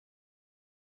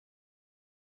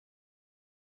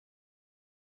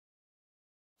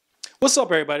What's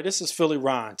up, everybody? This is Philly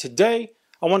Ron. Today,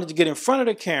 I wanted to get in front of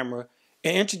the camera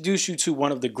and introduce you to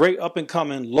one of the great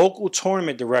up-and-coming local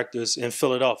tournament directors in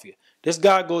Philadelphia. This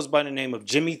guy goes by the name of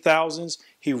Jimmy Thousands.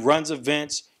 He runs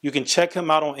events. You can check him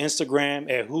out on Instagram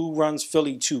at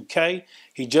WhoRunsPhilly2K.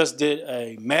 He just did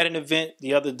a Madden event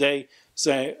the other day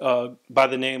by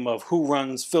the name of Who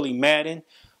Runs Philly Madden.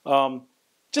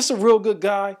 Just a real good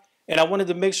guy, and I wanted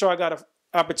to make sure I got an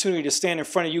opportunity to stand in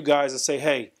front of you guys and say,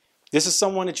 hey, this is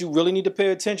someone that you really need to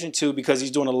pay attention to because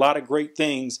he's doing a lot of great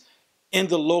things in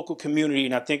the local community,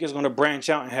 and I think it's going to branch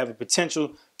out and have a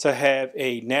potential to have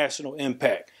a national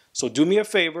impact. So do me a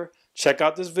favor, check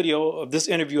out this video of this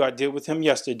interview I did with him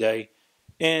yesterday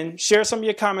and share some of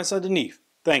your comments underneath.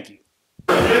 Thank you.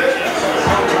 All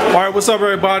right, what's up,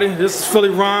 everybody? This is Philly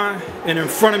Ron, and in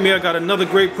front of me I got another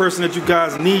great person that you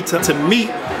guys need to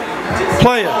meet.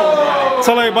 Player,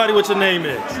 tell everybody what your name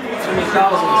is.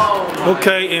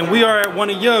 Okay, and we are at one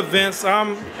of your events.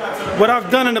 What I've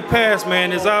done in the past,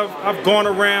 man, is I've gone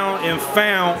around and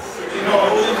found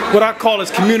what I call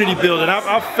is community building.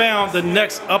 I've found the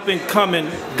next up-and-coming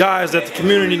guys that the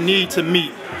community need to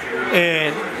meet.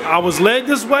 And I was led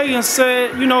this way and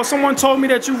said, you know, someone told me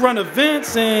that you run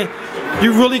events and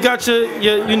you really got your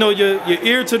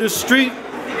ear to the street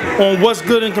on what's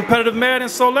good in competitive Madden.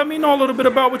 So let me know a little bit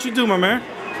about what you do, my man.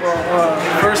 Well,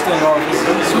 first thing off, this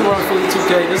is Who Runs Philly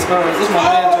 2K. This is my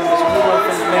man tournament, Who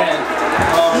Runs Philly Madden.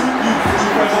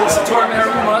 It's a tournament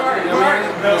every month. You know what I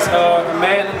mean? It's a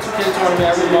Madden 2K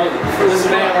tournament every month. This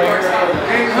man right here.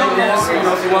 You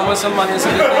know, if you want to win some money, it's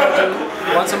a good thing to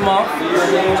do. Once a month. You know,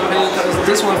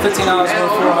 this one $15, $400.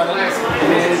 And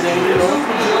then, you know,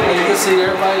 you can see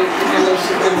everybody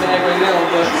getting mad right now,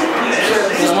 but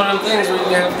it's one of the things where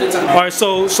you have a good time. All right,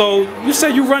 so you say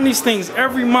you run these things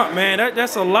every month, man.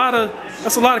 That's a lot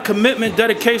of commitment,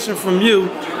 dedication from you.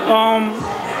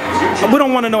 We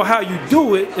don't want to know how you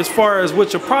do it as far as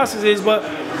what your process is, but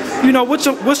you know, what's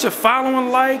your following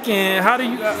like, and how do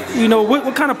you,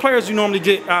 what kind of players you normally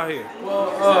get out here?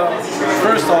 Well,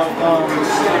 first off,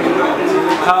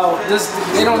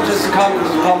 they don't just call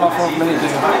my phone from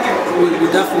anything. We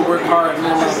definitely work hard, me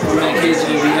and my man KJ.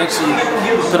 We actually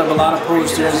put up a lot of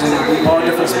posters in all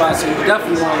different spots. So we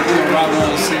definitely want to ride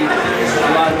around and see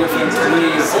a lot of different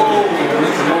leagues.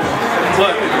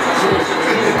 But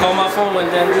they call my phone, and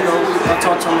then I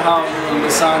talk to them how you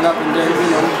sign up, and then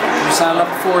you sign up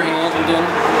beforehand, and then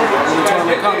when the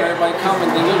tournament comes, everybody come,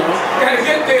 and then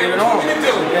give it on.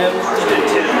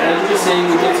 And you say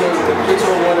you get to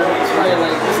a water, it's probably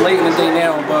like it's late in the day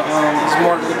now, but it's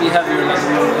more going to be heavier like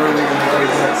earlier in the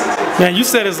day. Man, you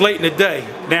said it's late in the day.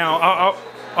 Now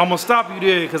I'm gonna stop you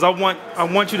there because I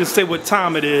want you to say what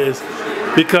time it is,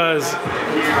 because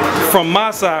from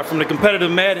my side, from the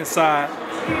competitive Madden side,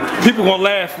 people gonna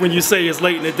laugh when you say it's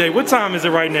late in the day. What time is it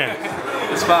right now?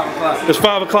 It's 5 o'clock. It's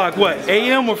 5 o'clock what?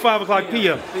 AM or 5 o'clock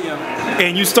PM? PM.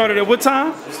 And you started at what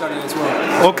time? We started at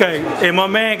 12. Okay, and my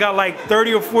man got like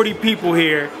 30 or 40 people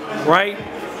here, right?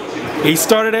 He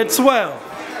started at 12.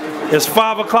 It's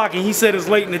 5 o'clock and he said it's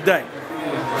late in the day.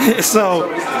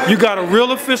 So you got a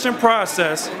real efficient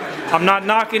process. I'm not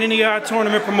knocking any of our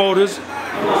tournament promoters.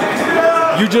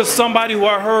 You just somebody who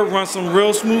I heard runs some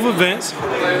real smooth events.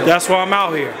 That's why I'm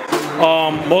out here.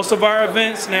 Most of our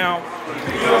events now,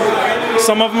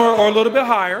 some of them are a little bit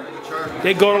higher.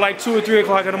 They go to like 2 or 3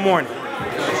 o'clock in the morning.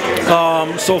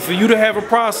 So for you to have a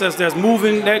process that's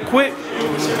moving that quick,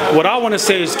 what I want to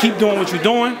say is keep doing what you're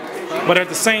doing, but at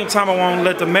the same time I want to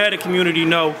let the Madden community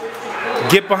know,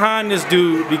 get behind this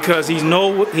dude because he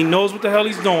knows what the hell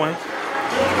he's doing.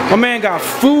 My man got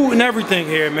food and everything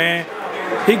here, man.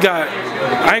 He got,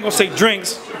 I ain't gonna say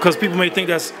drinks because people may think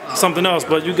that's something else,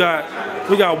 but we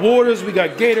got waters, we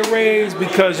got Gatorades,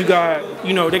 because you got,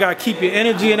 they gotta keep your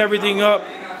energy and everything up.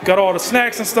 Got all the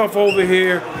snacks and stuff over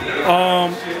here.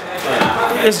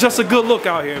 It's just a good look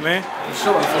out here, man. For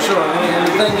sure. And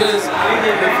the thing is,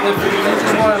 if you just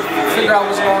want to figure out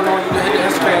what's going on, you can hit the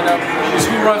Instagram up. It's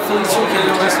Who Runs Philly 2K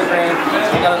on Instagram.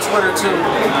 I got a Twitter too.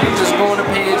 You just go on the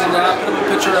page, and then I put up a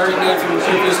picture every day from the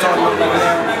previous tournament like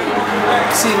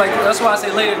now. See, like, that's why I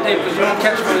say later today, because you don't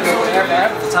catch me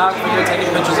after photography, you're taking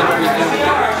pictures of everything.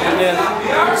 And then,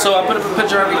 so I put up a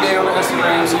picture every day on the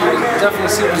Instagram, so you can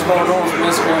definitely see what's going on from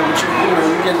Instagram. But you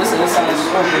get this inside you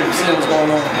see what's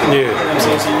going on. Yeah. You know what I'm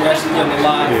saying? So you're actually getting a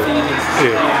live feed.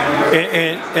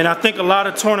 Yeah. And I think a lot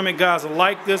of tournament guys are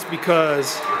like this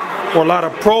because, or a lot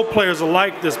of pro players are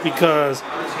like this because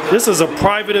this is a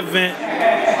private event,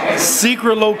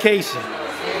 secret location.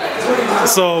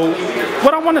 So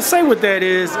what I want to say with that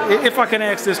is, if I can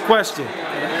ask this question,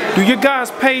 Do your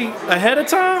guys pay ahead of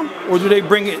time, or do they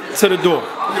bring it to the door?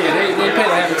 Yeah, they pay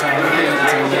ahead of time. They pay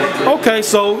ahead of time. Okay,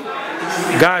 so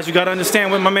guys, you got to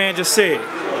understand what my man just said.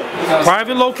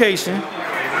 Private location.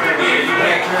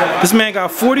 This man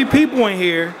got 40 people in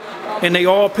here, and they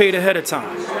all paid ahead of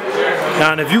time.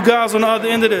 Now, and if you guys on the other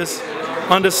end of this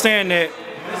understand that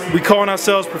we calling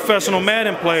ourselves professional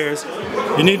Madden players,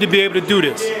 you need to be able to do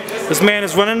this. This man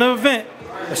is running an event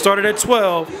that started at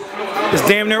 12. It's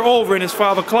damn near over, and it's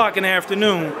 5 o'clock in the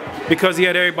afternoon because he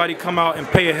had everybody come out and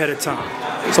pay ahead of time.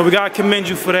 So we gotta commend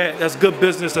you for that. That's good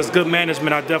business. That's good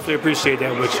management. I definitely appreciate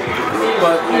that with you.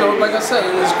 But like I said,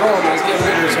 it's growing. It's getting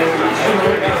bigger. So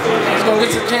it's gonna get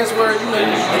to the chance where you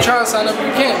try to sign up and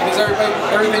you can't because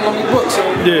everything gonna be booked. So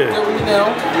yeah. Get with me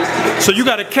now. So you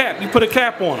got a cap. You put a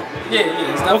cap on them. Yeah.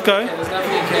 It's definitely okay. It's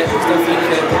definitely a cap. It's definitely a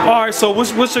cap. All right. So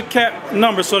what's your cap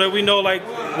number so that we know, like,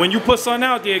 when you put something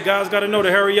out there, guys got to know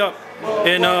to hurry up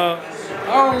and I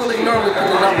don't really normally put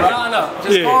the number. Sign up.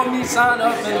 Just call me, sign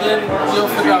up, and then you'll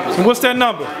figure out what's that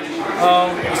number?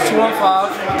 It's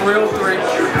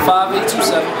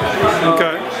 215-303-5827.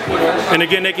 Okay. And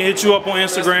again, they can hit you up on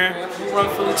Instagram. We run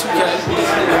Philly 2K.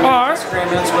 All right. Instagram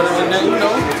and Twitter, and then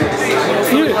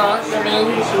I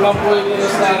mean, my boy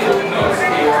is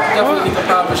definitely the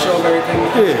proper show of everything.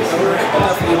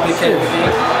 Definitely a big head.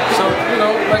 So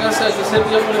like I said, just hit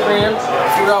me up on the gram.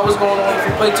 Figure out what's going on. If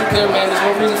you play 2K, man, there's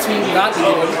no reason for you not to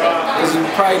get in. Because you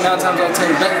probably 9 times out of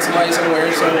 10 betting somebody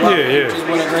somewhere. So just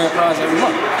win a grand prize every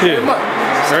month.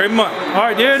 Every month. All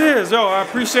right, there it is. Yo, I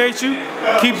appreciate you.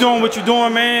 Keep doing what you're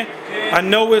doing, man. I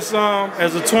know it's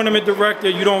as a tournament director,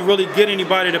 you don't really get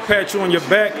anybody to pat you on your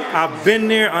back. I've been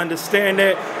there. I understand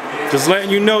that. Just letting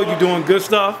you know you're doing good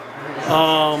stuff.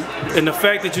 And the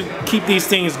fact that you keep these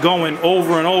things going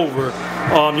over and over,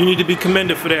 you need to be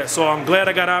commended for that. So I'm glad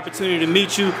I got an opportunity to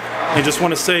meet you, and just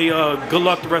want to say good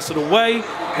luck the rest of the way,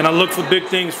 and I look for big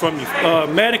things from you.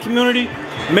 Madden community,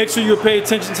 make sure you pay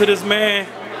attention to this man.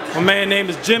 My man's name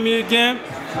is Jimmy again,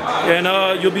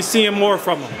 and you'll be seeing more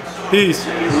from him. Peace.